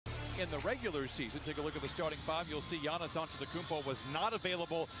in the regular season. Take a look at the starting five. You'll see Giannis Antetokounmpo was not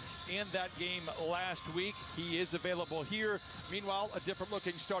available in that game last week. He is available here. Meanwhile, a different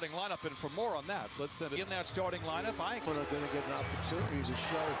looking starting lineup. And for more on that, let's send it in that starting lineup. We're not going to get an opportunity to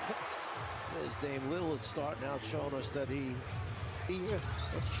show. There's Dame Lillard starting out showing us that he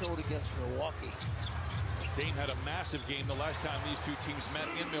showed against Milwaukee. Dame had a massive game the last time these two teams met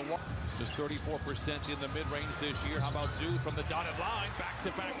in Milwaukee. Just 34% in the mid-range this year. How about Zoo from the dotted line?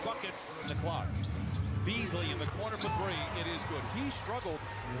 Back-to-back buckets in the clock. Beasley in the corner for three. It is good. He struggled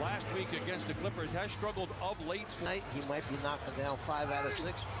last week against the Clippers. Has struggled of late. Tonight, he might be knocking down 5 out of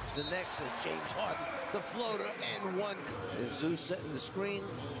 6. The next is James Harden, the floater, and one. There's Zoo setting the screen.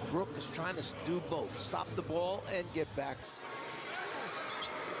 Brook is trying to do both. Stop the ball and get back.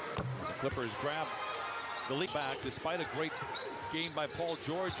 The Clippers grab the lead back despite a great game by Paul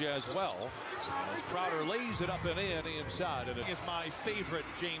George as well. As Crowder lays it up and in inside. And it is my favorite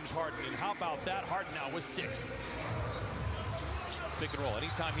James Harden. And how about that? Harden now with 6. Pick and roll.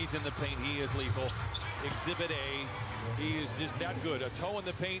 Anytime he's in the paint, he is lethal. Exhibit A. He is just that good. A toe in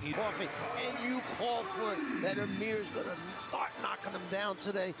the paint. He's perfect. And you call for it that Amir's going to start knocking them down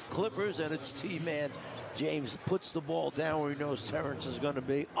today. Clippers, and it's T-Man. James puts the ball down where he knows Terrence is going to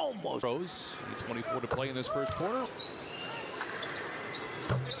be. Almost. Rose, 24 to play in this first quarter.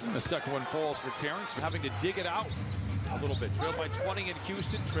 And the second one falls for Terrence, having to dig it out a little bit. Trailed by 20 in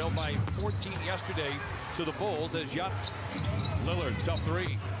Houston, trailed by 14 yesterday to the Bulls as Lillard, tough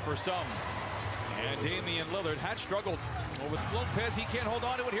three for some. And Damian Lillard had struggled with Lopez. He can't hold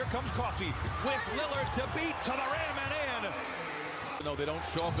on to it. Here comes Coffey with Lillard to beat to the rim and in. No, they don't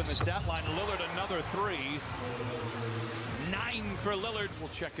show up in the stat line. Lillard another 3. 9 for Lillard.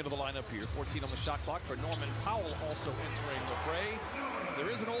 We'll check into the lineup here. 14 on the shot clock for Norman Powell also entering the fray. There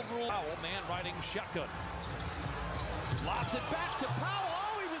is an old rule. Powell, man riding shotgun. Lobs it back to Powell.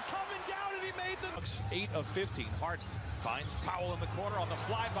 Oh, he was coming down and he made the 8 of 15. Harden finds Powell in the corner on the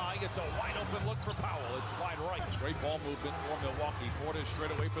flyby. It's a wide open look for Powell. It's wide right. Great ball movement for Milwaukee. Portis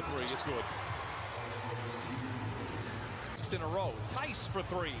straight away for 3. It's good. In a row. Tice for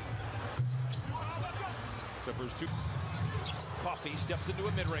 3. Clippers 2. Coffey steps into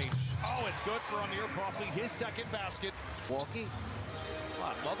a mid-range. Oh, it's good for Amir Coffey. His second basket. Walkie.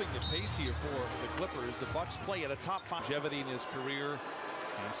 Loving the pace here for the Clippers. The Bucks play at a top 5 longevity in his career.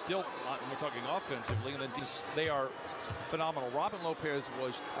 And still, we're talking offensively, and they are phenomenal. Robin Lopez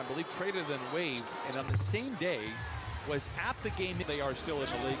was, I believe, traded and waived, and on the same day was at the game. They are still in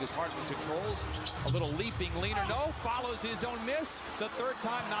the league as Harden controls. A little leaping leaner. No, follows his own miss. The third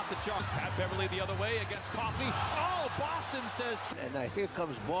time, not the charge. Pat Beverly the other way against Coffey. Oh, Boston says. And now here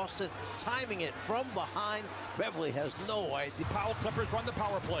comes Boston, timing it from behind. Beverly has no idea. Powell Clippers run the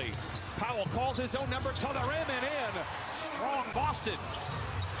power play. Powell calls his own number to the rim and in. Strong Boston.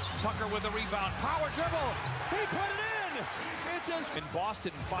 Tucker with the rebound. Power dribble. He put it in. It's as in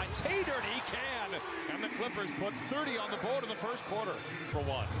Boston find pay dirt. He can. And the Clippers put 30 on the board in the first quarter for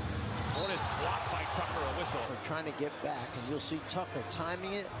 1. Portis blocked by Tucker. A whistle. They're trying to get back, and you'll see Tucker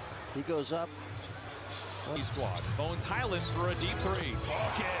timing it. He goes up. Squad. Bones Highland for a deep 3.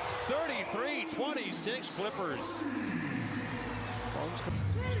 Okay. 33-26 Clippers.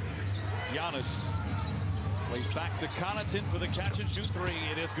 Giannis plays back to Connaughton for the catch and shoot 3.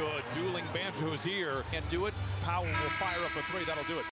 It is good. Dueling banjos here. Can't do it. Powell will fire up a 3. That'll do it.